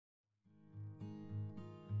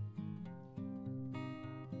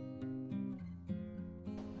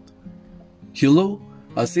Hello,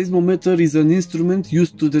 a seismometer is an instrument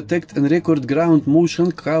used to detect and record ground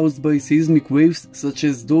motion caused by seismic waves such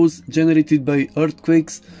as those generated by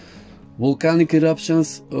earthquakes, volcanic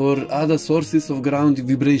eruptions or other sources of ground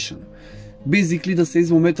vibration. Basically, the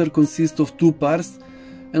seismometer consists of two parts,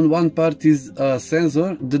 and one part is a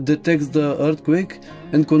sensor that detects the earthquake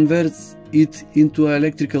and converts it into an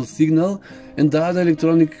electrical signal, and the other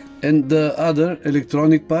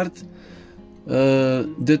electronic part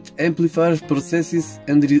that amplifies, processes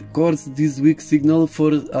and records this weak signal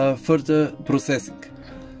for further processing.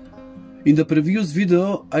 In the previous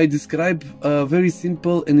video, I described a very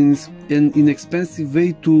simple and inexpensive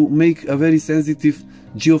way to make a very sensitive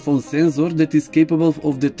geophone sensor that is capable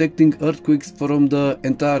of detecting earthquakes from the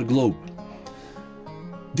entire globe.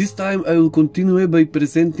 This time I will continue by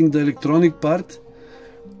presenting the electronic part,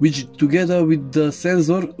 which together with the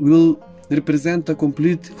sensor will represent a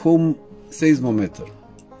complete home seismometer.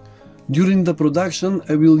 During the production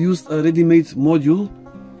I will use a ready-made module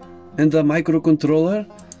and a microcontroller,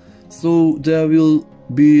 so there will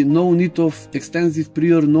be no need of extensive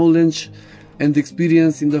prior knowledge and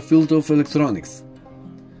experience in the field of electronics.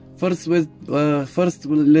 First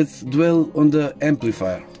let's dwell on the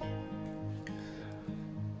amplifier.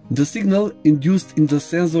 The signal induced in the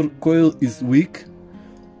sensor coil is weak,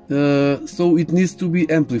 so it needs to be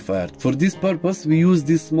amplified. For this purpose we use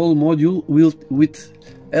this small module with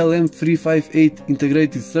LM358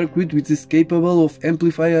 integrated circuit, which is capable of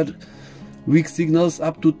amplifying weak signals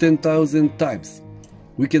up to 10,000 times.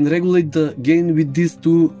 We can regulate the gain with these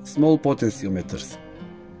two small potentiometers.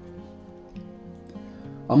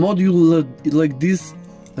 A module like this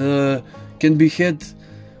can be had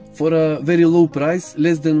for a very low price,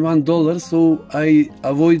 less than $1, so I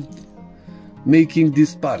avoid making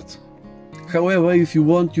this part. However, if you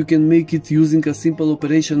want, you can make it using a simple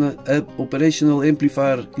operational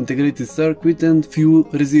amplifier integrated circuit and few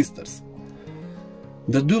resistors.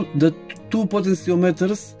 The two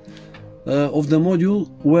potentiometers of the module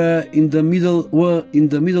were in the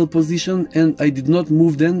middle position, and I did not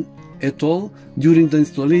move them at all during the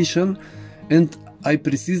installation, and I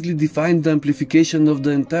precisely defined the amplification of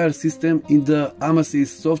the entire system in the Amaseis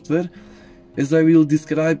software, as I will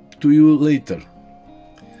describe to you later.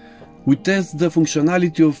 We test the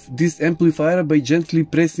functionality of this amplifier by gently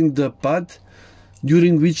pressing the pad,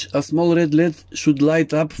 during which a small red LED should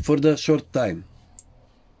light up for the short time.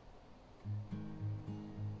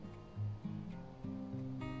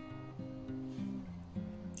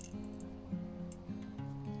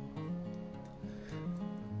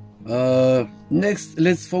 Next,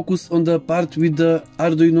 let's focus on the part with the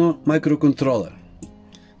Arduino microcontroller.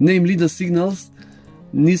 Namely, the signals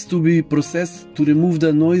needs to be processed to remove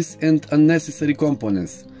the noise and unnecessary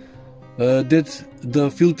components that the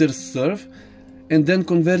filters serve, and then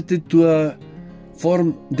converted to a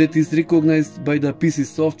form that is recognized by the PC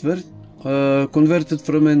software, converted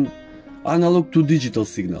from an analog to digital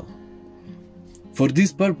signal. For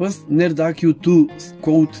this purpose, Nerdaq 2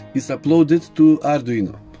 code is uploaded to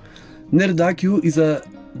Arduino. Nerdaq is a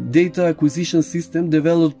data acquisition system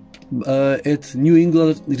developed at New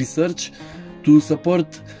England Research to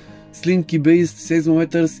support Slinky-based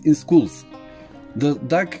seismometers in schools. The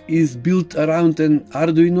DAC is built around an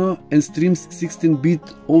Arduino and streams 16-bit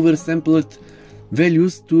oversampled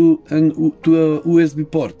values to a USB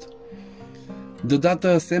port. The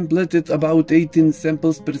data sampled at about 18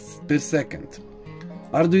 samples per second.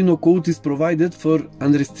 Arduino code is provided for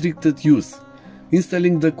unrestricted use.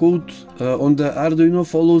 Installing the code on the Arduino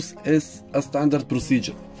follows as a standard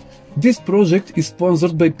procedure. This project is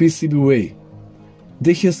sponsored by PCBWay.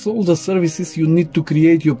 They have all the services you need to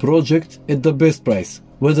create your project at the best price,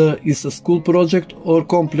 whether it's a school project or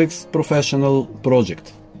complex professional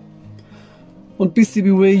project. On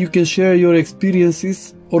PCBWay you can share your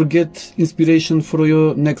experiences or get inspiration for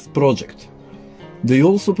your next project. They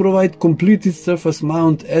also provide completed surface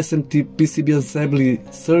mount SMT PCB assembly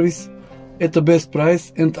service at the best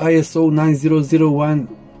price and ISO 9001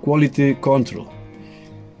 quality control.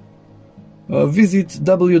 Visit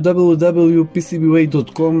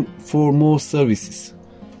www.pcbway.com for more services.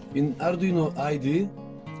 In Arduino IDE,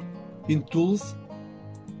 in Tools,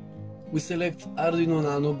 we select Arduino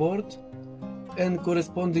Nano board and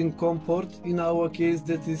corresponding COM port, in our case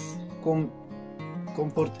that is COM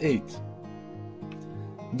port 8.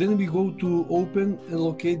 Then we go to Open and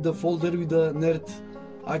locate the folder with the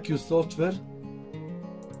Nerdaq software.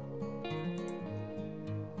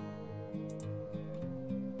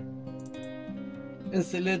 And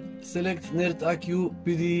select Nerdaq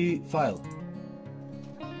PDE file.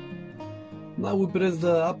 Now we press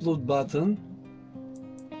the upload button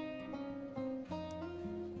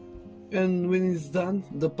and when it's done,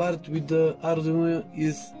 the part with the Arduino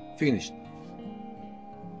is finished.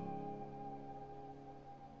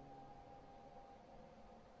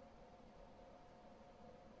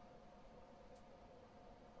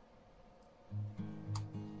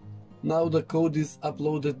 Now the code is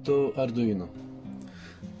uploaded to Arduino.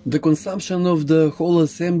 The consumption of the whole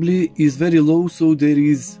assembly is very low, so there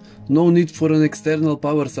is no need for an external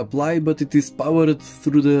power supply, but it is powered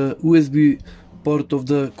through the USB port of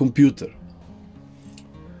the computer.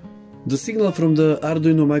 The signal from the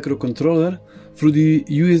Arduino microcontroller through the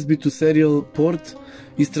USB to serial port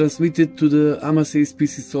is transmitted to the Amaseis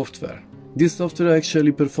PC software. This software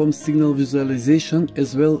actually performs signal visualization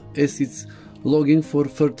as well as its logging for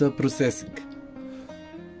further processing.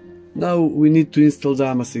 Now we need to install the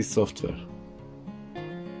Amaseis software.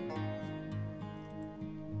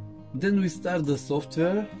 Then we start the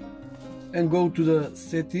software and go to the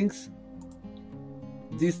settings,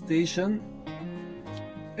 this station,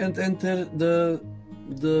 and enter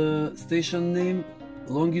the station name,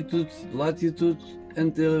 longitude, latitude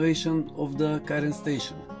and elevation of the current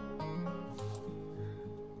station.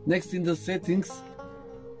 Next, in the settings,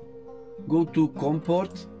 go to COM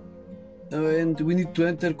port, and we need to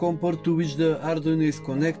enter COM port to which the Arduino is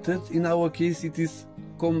connected. In our case it is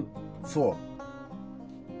COM4.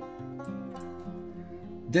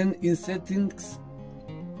 Then in settings,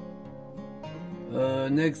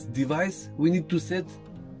 next device, we need to set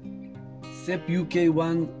SEP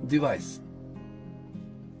UK1 device.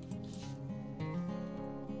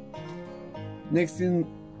 Next, in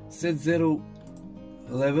set 0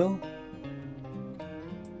 level,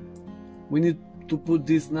 we need to put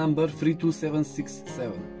this number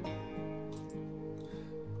 32767.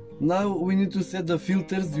 Now we need to set the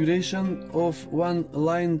filter's duration of one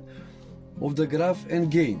line of the graph and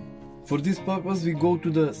gain. For this purpose we go to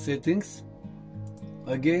the settings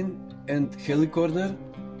again and helicorder.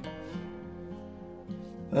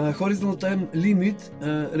 Horizontal time limit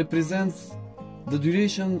represents the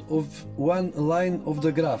duration of one line of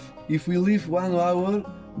the graph. If we leave 1 hour,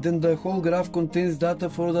 then the whole graph contains data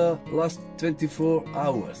for the last 24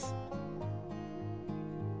 hours.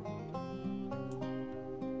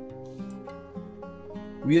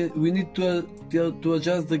 We need to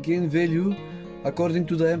adjust the gain value according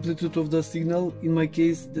to the amplitude of the signal. In my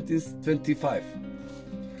case, that is 25.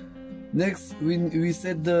 Next, we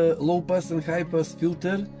set the low pass and high pass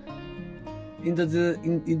filter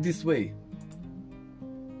in this way.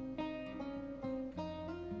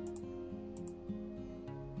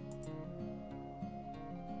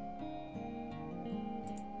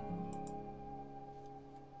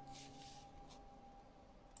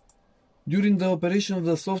 During the operation of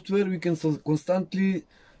the software, we can constantly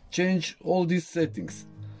change all these settings.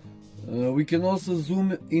 We can also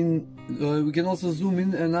zoom in.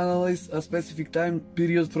 And analyze a specific time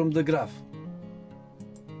period from the graph.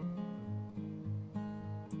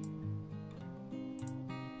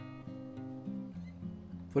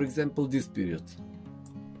 For example, this period.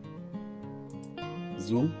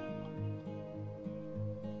 Zoom.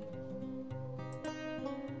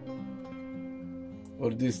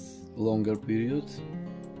 Or this longer period.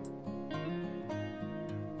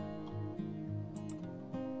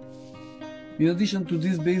 In addition to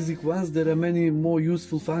these basic ones, there are many more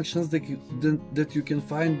useful functions that you can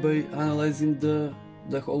find by analyzing the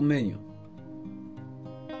whole menu.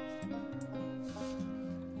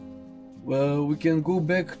 Well, we can go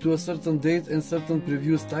back to a certain date and certain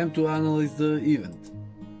previous time to analyze the event.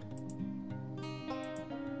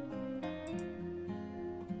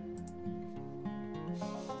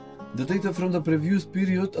 The data from the previous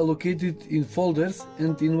period allocated in folders,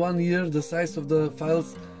 and in 1 year the size of the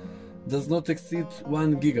files does not exceed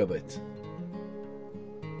 1 gigabyte.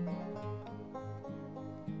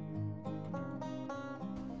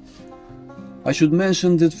 I should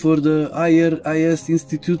mention that for the IRIS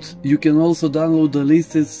Institute you can also download the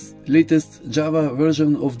latest Java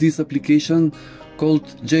version of this application called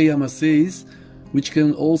Amaseis, which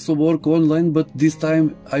can also work online, but this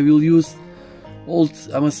time I will use old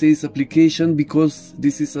Amaseis application because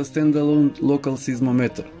this is a standalone local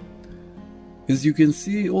seismometer. As you can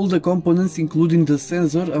see, all the components, including the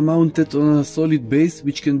sensor, are mounted on a solid base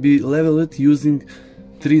which can be leveled using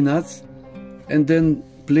 3 nuts and then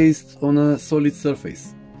placed on a solid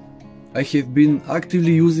surface. I have been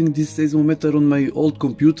actively using this seismometer on my old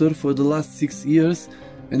computer for the last 6 years,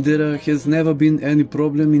 and there has never been any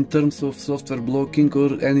problem in terms of software blocking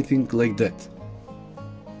or anything like that.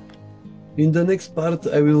 In the next part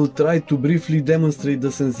I will try to briefly demonstrate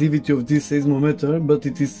the sensitivity of this seismometer, but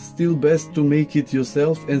it is still best to make it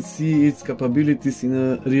yourself and see its capabilities in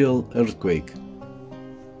a real earthquake.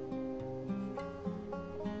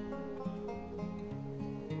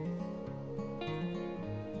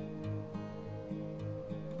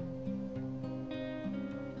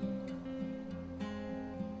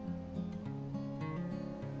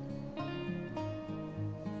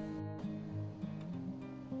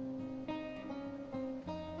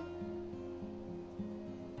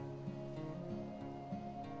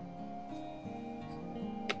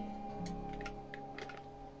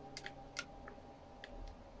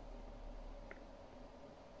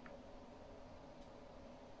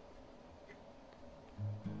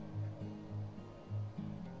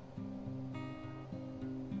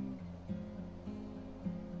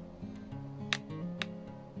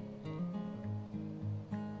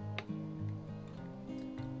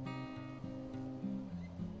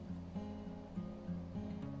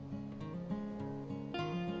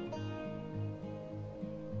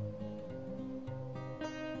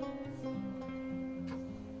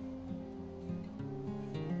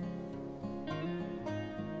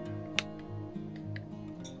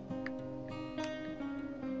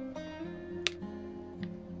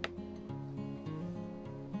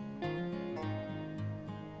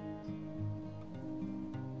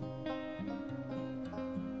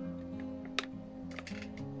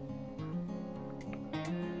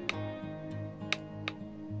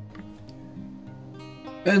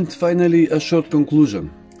 And finally, a short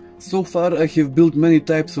conclusion. So far I have built many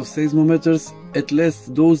types of seismometers, at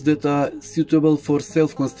least those that are suitable for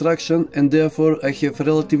self-construction, and therefore I have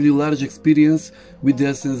relatively large experience with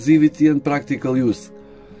their sensitivity and practical use.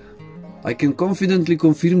 I can confidently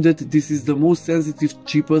confirm that this is the most sensitive,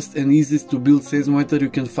 cheapest and easiest to build seismometer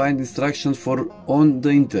you can find instructions for on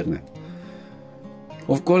the internet.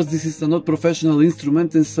 Of course, this is a not professional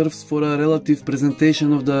instrument and serves for a relative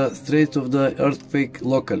presentation of the state of the earthquake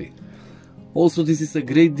locally. Also, this is a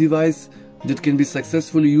great device that can be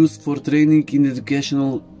successfully used for training in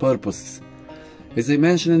educational purposes. As I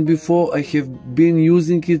mentioned before, I have been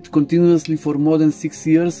using it continuously for more than 6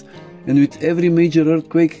 years, and with every major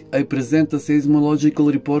earthquake I present a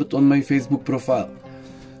seismological report on my Facebook profile.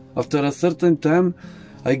 After a certain time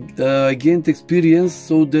I gained experience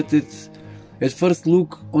so that at first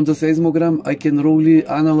look on the seismogram I can roughly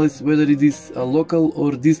analyze whether it is a local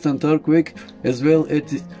or distant earthquake, as well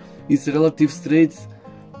as its relative strength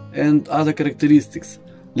and other characteristics.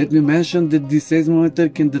 Let me mention that this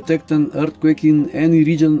seismometer can detect an earthquake in any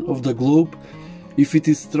region of the globe if it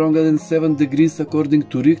is stronger than 7 degrees according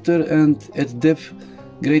to Richter and at depth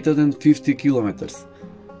greater than 50 kilometers.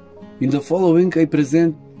 In the following I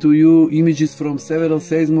present to you images from several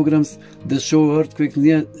seismograms that show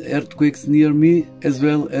earthquakes near me as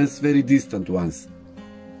well as very distant ones.